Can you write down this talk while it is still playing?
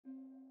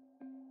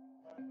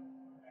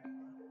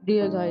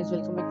Dear guys,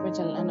 welcome back to my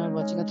channel and are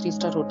watching a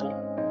 3-star hotel.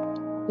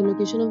 The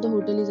location of the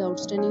hotel is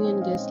outstanding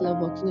and guests love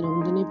walking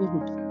around the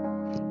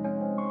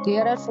neighborhood.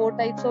 There are 4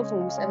 types of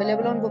rooms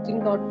available on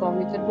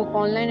booking.com. You can book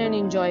online and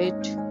enjoy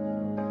it.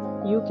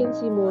 You can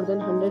see more than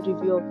 100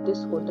 reviews of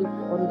this hotel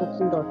on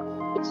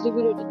booking.com. Its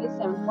review rating is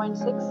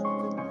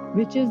 7.6,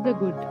 which is the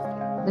good.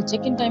 The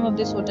check-in time of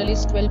this hotel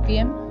is 12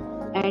 p.m.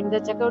 and the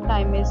checkout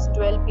time is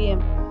 12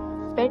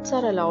 p.m. Pets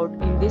are allowed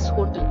in this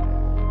hotel.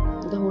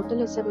 The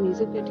hotel accepts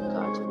major credit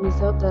cards and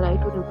reserves the right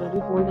to temporarily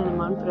hold an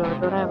amount prior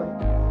to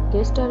arrival.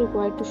 Guests are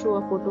required to show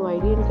a photo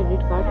ID and credit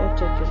card at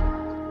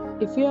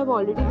check-in. If you have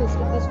already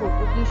visited this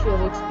hotel, please share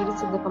your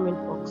experience in the comment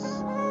box.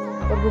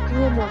 For booking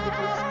or more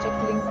details, check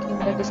link in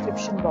the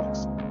description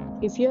box.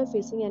 If you are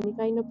facing any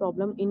kind of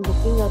problem in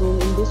booking a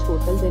room in this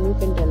hotel, then you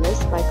can tell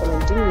us by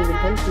commenting. We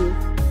will help you.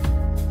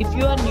 If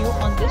you are new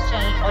on this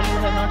channel or you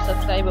have not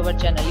subscribed our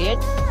channel yet,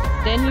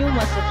 then you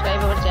must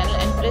subscribe our channel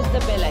and press the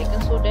bell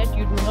icon so that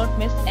you do not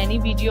miss any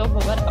video of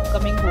our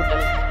upcoming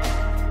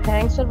hotel.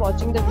 Thanks for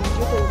watching the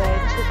video till the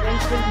end. So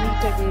friends, will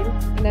meet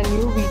again in a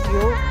new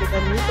video with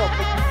a new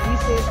topic. Be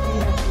safe, be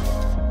happy.